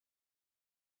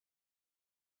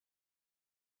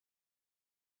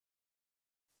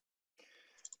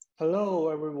Hello,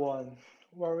 everyone.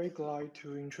 Very glad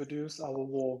to introduce our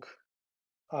work.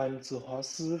 I'm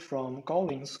Zihua from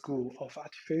Gaoling School of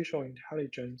Artificial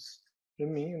Intelligence,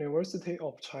 Renmin University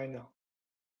of China.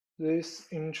 This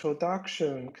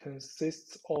introduction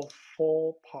consists of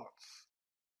four parts.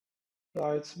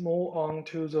 Let's move on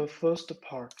to the first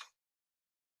part.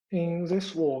 In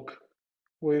this work,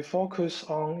 we focus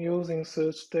on using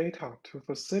search data to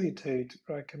facilitate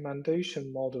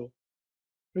recommendation model.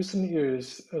 Recent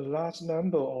years, a large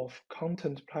number of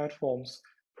content platforms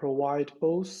provide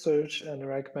both search and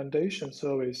recommendation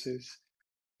services,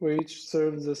 which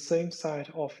serve the same set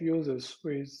of users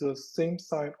with the same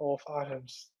set of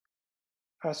items.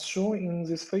 As shown in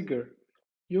this figure,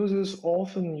 users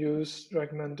often use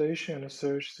recommendation and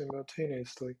search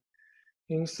simultaneously.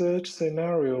 In search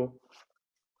scenario,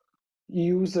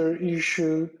 user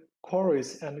issue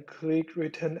queries and click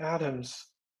return items.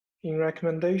 In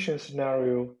recommendation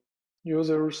scenario,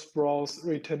 users browse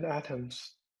return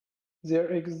items.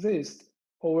 There exist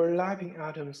overlapping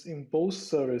items in both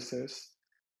services.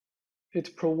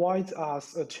 It provides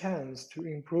us a chance to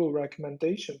improve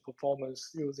recommendation performance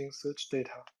using search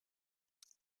data.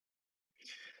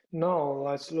 Now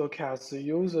let's look at the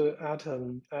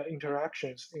user-item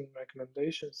interactions in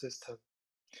recommendation system.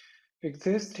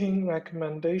 Existing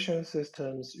recommendation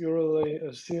systems usually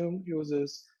assume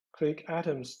users click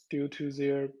items due to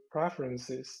their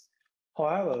preferences.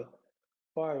 However,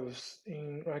 bias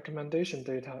in recommendation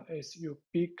data is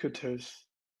ubiquitous.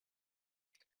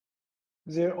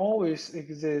 There always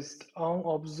exist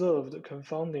unobserved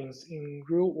confoundings in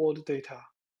real-world data.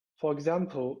 For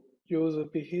example, user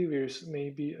behaviors may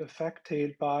be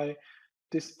affected by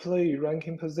display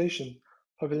ranking position,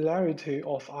 popularity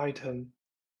of item,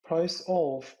 price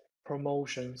of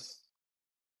promotions.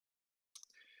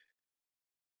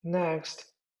 Next,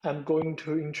 I'm going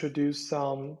to introduce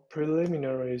some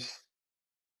preliminaries.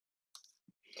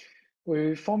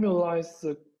 We formalize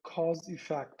the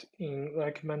cause-effect in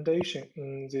recommendation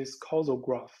in this causal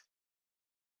graph.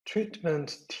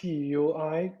 Treatment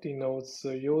TUI denotes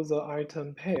the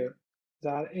user-item pair,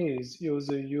 that is,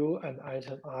 user U and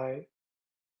item I.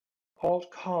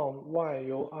 Outcome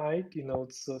YUI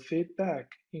denotes the feedback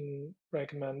in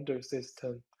recommender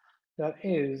system, that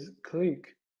is,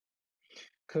 click.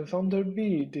 Confounder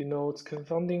B denotes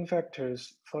confounding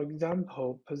factors, for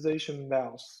example, position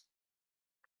bias.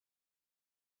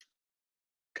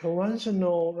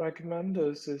 Conventional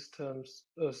recommender systems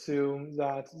assume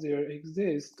that there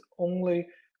exists only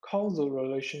causal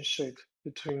relationship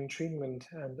between treatment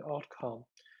and outcome,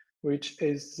 which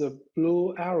is the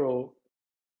blue arrow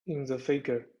in the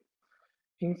figure.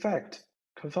 In fact,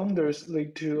 confounders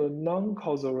lead to a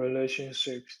non-causal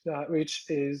relationship, which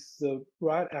is the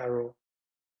red arrow.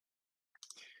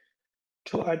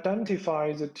 To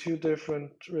identify the two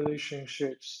different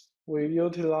relationships, we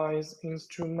utilize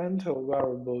instrumental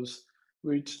variables,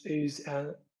 which is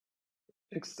an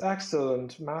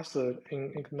excellent method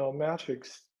in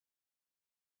econometrics.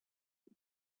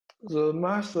 The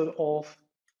method of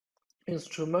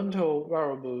instrumental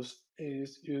variables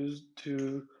is used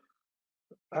to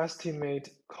estimate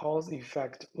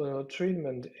cause-effect when a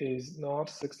treatment is not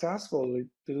successfully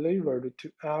delivered to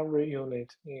every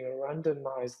unit in a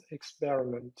randomized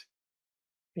experiment.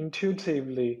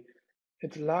 Intuitively,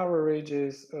 it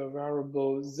leverages a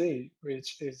variable z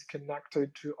which is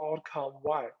connected to outcome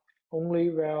y only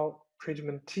while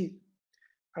treatment t,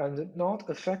 and not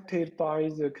affected by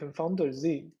the confounder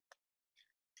z.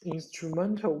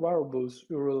 Instrumental variables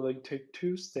usually take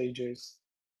two stages.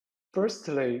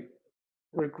 Firstly,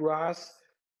 regress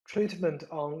treatment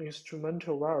on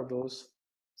instrumental variables.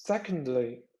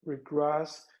 Secondly,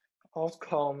 regress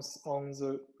outcomes on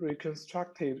the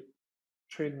reconstructed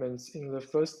treatments in the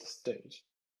first stage.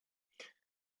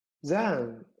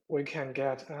 Then we can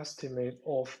get estimate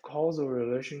of causal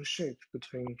relationship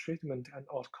between treatment and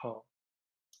outcome.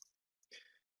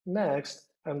 Next,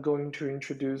 I'm going to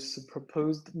introduce the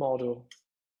proposed model.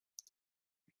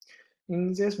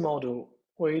 In this model,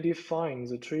 we define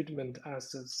the treatment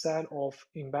as a set of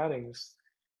embeddings,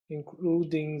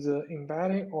 including the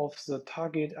embedding of the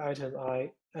target item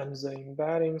I and the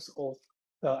embeddings of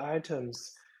the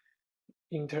items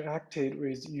interacted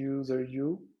with user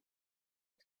U.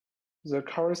 The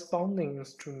corresponding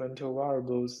instrumental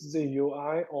variables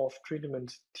ZUI of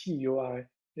treatment TUI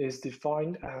is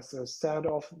defined as a set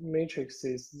of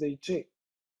matrices ZJ,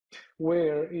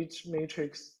 where each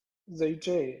matrix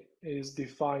Zj is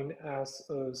defined as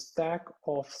a stack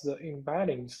of the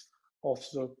embeddings of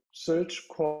the search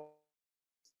query.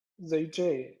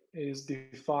 Zj is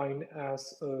defined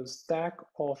as a stack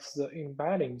of the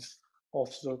embeddings of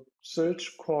the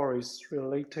search queries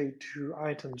related to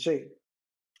item J.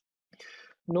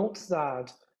 Note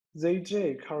that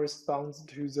Zj corresponds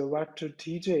to the vector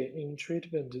Tj in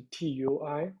treatment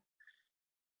Tui,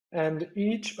 and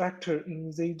each vector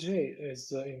in Zj is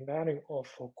the embedding of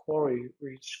a query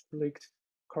which clicked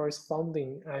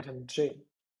corresponding item J.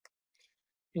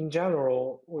 In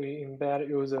general, we embed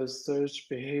users' search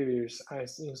behaviors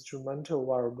as instrumental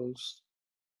variables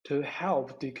to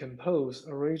help decompose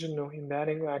original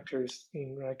embedding vectors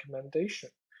in recommendation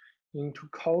into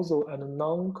causal and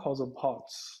non-causal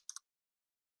parts.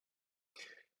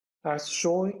 As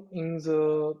shown in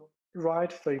the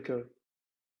right figure,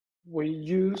 we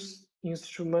use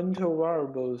instrumental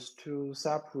variables to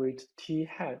separate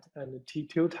t-hat and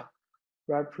t-tilde,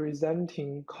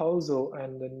 representing causal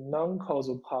and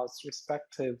non-causal parts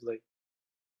respectively.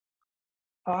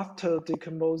 After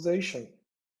decomposition,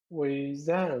 we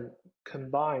then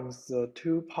combine the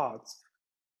two parts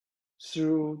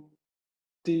through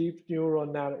deep neural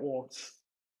networks.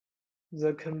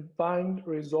 The combined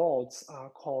results are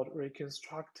called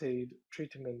reconstructed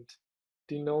treatment,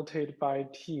 denoted by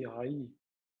TRE,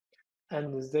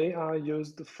 and they are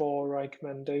used for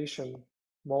recommendation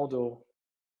model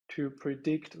to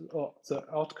predict the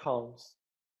outcomes.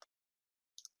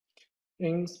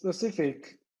 In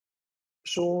specific,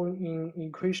 shown in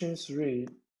equation 3,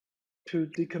 to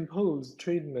decompose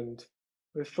treatment,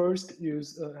 we first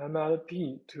use an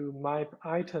MLP to map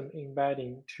item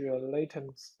embedding to a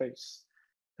latent space,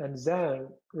 and then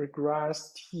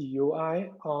regress TUI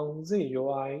on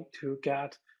ZUI to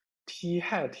get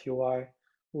T-hat UI,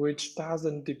 which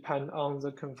doesn't depend on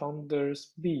the confounders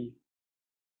B,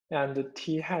 and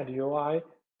T-hat UI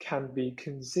can be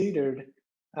considered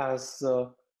as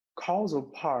the causal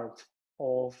part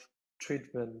of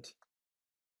treatment.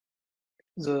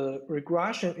 The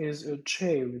regression is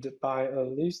achieved by a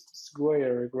least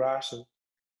square regression.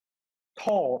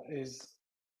 Tau is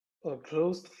a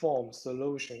closed-form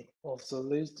solution of the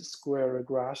least square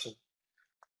regression.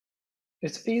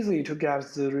 It's easy to get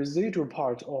the residual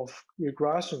part of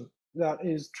regression, that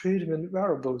is treatment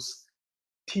variables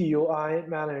TUI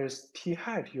minus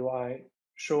T-hat UI,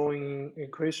 shown in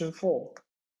equation 4.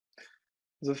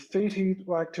 The fitted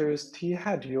vectors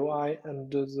T-hat UI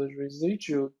and the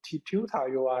residual T-tilde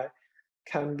UI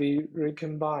can be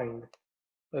recombined,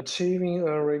 achieving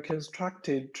a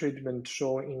reconstructed treatment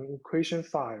shown in equation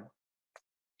 5.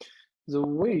 The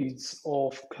weights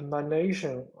of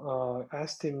combination are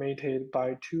estimated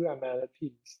by two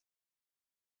MLPs,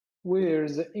 where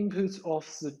the inputs of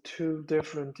the two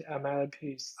different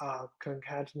MLPs are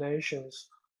concatenations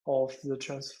of the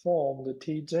transformed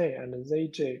Tj and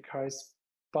Zj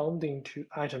corresponding to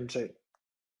item J.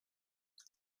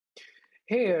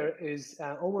 Here is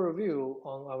an overview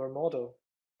on our model.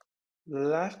 The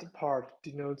left part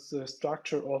denotes the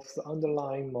structure of the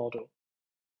underlying model.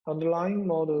 Underlying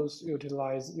models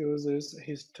utilize users'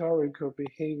 historical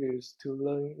behaviors to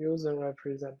learn user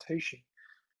representation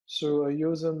through a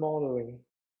user modeling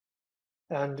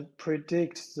and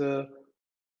predict the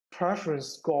preference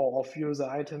score of user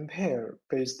item pair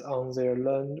based on their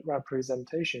learned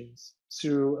representations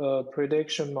through a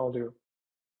prediction module.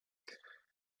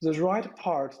 The right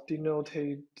part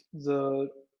denoted the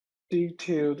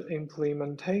detailed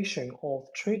implementation of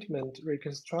treatment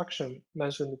reconstruction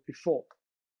mentioned before.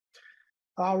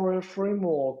 Our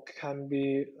framework can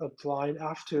be applied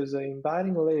after the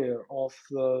embedding layer of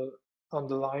the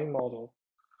underlying model.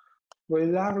 We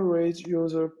leverage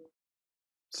user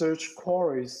search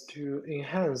queries to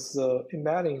enhance the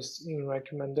embeddings in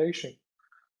recommendation,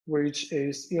 which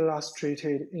is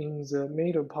illustrated in the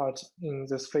middle part in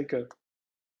this figure.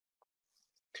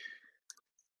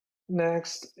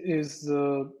 Next is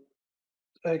the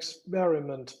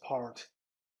experiment part.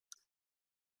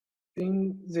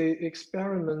 In the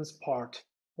experiments part,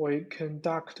 we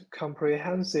conduct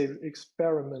comprehensive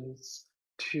experiments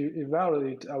to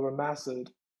evaluate our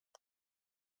method.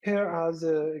 Here are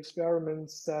the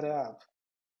experiments set up.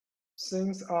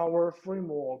 Since our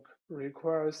framework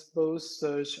requires both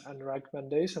search and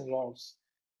recommendation logs,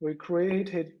 we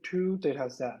created two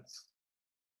datasets.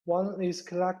 One is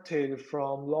collected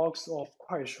from logs of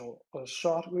Kuaishou, a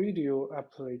short video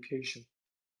application,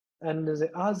 and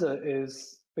the other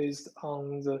is based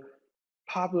on the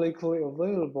publicly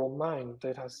available MINE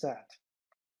dataset.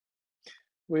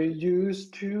 We use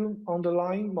two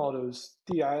underlying models,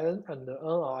 DIN and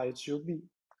NRHUB.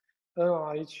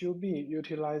 NRHUB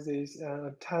utilizes an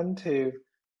attentive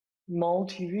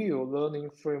multi-view learning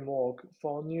framework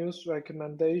for news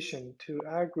recommendation to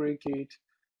aggregate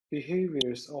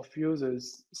behaviors of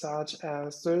users such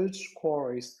as search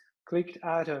queries, clicked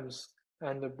items,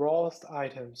 and the broadest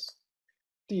items.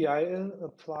 DIN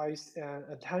applies an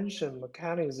attention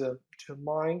mechanism to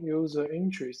mine user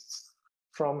interests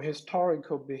from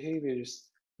historical behaviors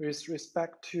with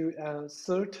respect to a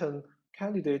certain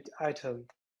candidate item.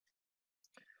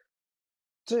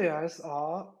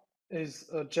 JSR is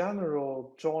a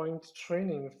general joint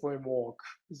training framework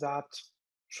that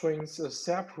trains a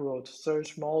separate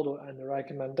search model and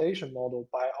recommendation model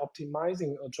by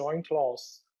optimizing a joint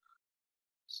loss.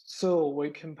 So we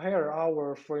compare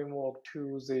our framework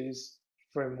to this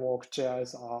framework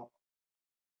JSR.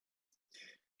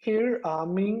 Here are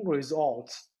main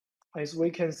results. As we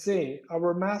can see,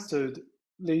 our method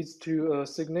leads to a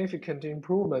significant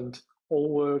improvement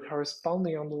over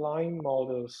corresponding underlying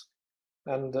models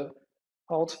and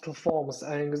outperforms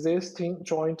an existing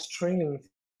joint training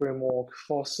framework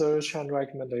for search and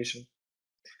recommendation.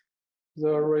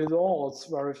 The results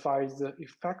verify the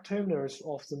effectiveness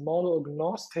of the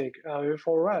model-agnostic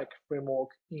AV4RAC framework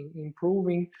in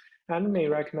improving anime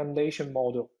recommendation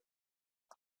model.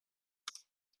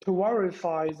 To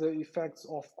verify the effects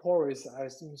of queries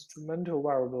as instrumental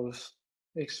variables,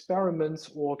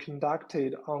 experiments were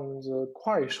conducted on the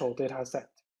Kuaishou dataset.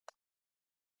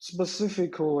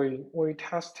 Specifically, we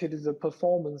tested the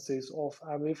performances of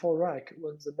AV4RAC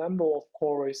when the number of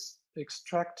queries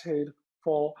extracted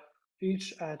for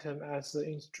each item as the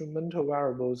instrumental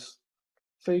variables.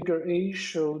 Figure A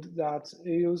showed that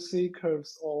AUC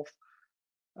curves of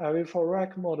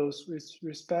AV4RAC models with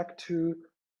respect to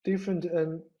different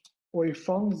N. We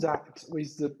found that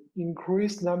with the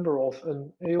increased number of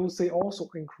N, AUC also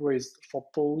increased for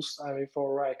both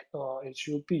AV4RAC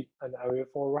HUB and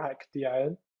AV4RAC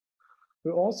DIN.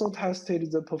 We also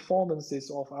tested the performances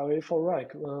of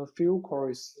AV4RAC when a few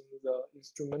queries in the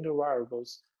instrumental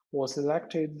variables were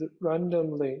selected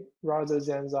randomly rather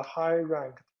than the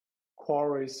high-ranked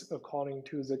queries according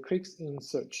to the clicks in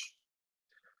search.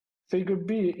 Figure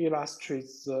B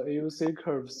illustrates the AUC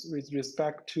curves with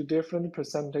respect to different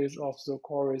percentage of the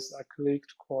queries are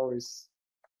clicked queries.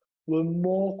 When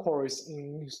more queries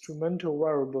in instrumental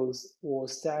variables were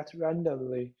set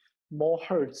randomly, more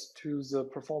hurts to the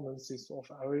performances of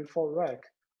AV4RAC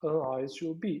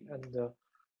NRHUB and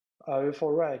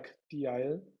AV4RAC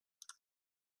DIN.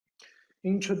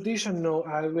 In traditional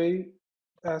AV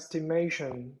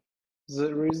estimation,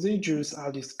 the residues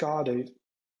are discarded.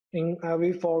 In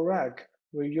AV4RAC,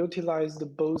 we utilized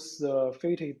both the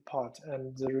fitted part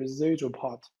and the residual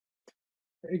part.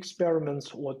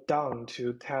 Experiments were done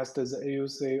to test the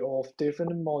AUC of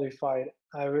different modified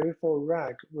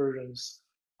AV4RAC versions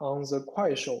on the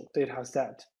Kuaishou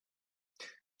dataset.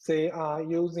 They are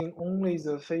using only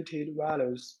the fitted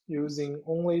values, using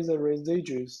only the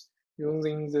residues,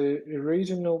 using the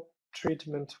original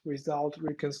treatment without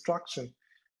reconstruction,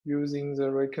 using the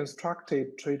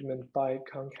reconstructed treatment by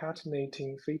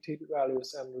concatenating fitted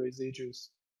values and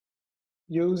residues.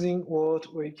 Using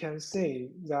what we can see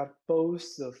that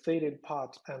both the fitted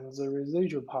part and the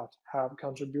residual part have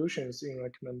contributions in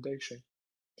recommendation.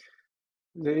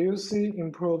 The AUC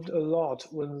improved a lot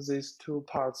when these two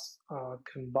parts are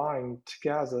combined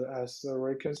together as a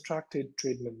reconstructed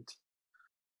treatment.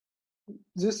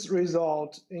 This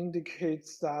result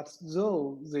indicates that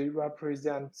though they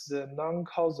represent the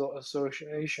non-causal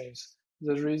associations,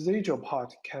 the residual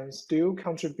part can still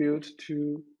contribute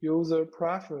to user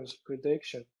preference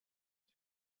prediction.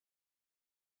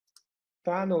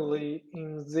 Finally,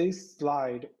 in this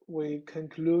slide, we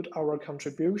conclude our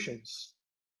contributions.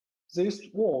 This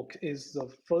work is the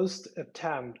first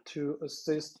attempt to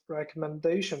assist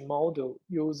recommendation model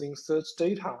using search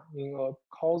data in a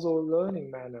causal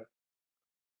learning manner.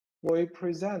 We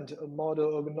present a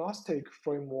model-agnostic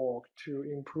framework to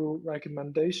improve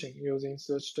recommendation using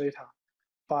search data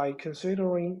by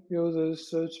considering user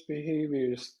search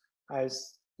behaviors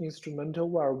as instrumental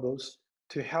variables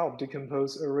to help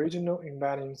decompose original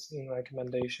embeddings in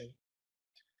recommendation.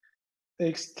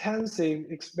 Extensive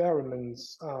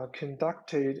experiments are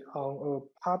conducted on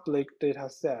a public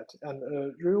dataset and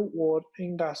a real-world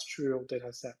industrial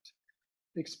dataset.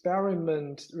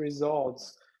 Experiment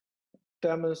results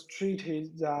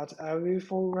demonstrated that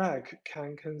AV4RAC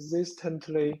can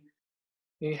consistently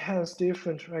enhance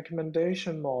different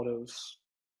recommendation models.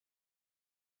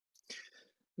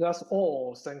 That's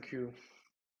all. Thank you.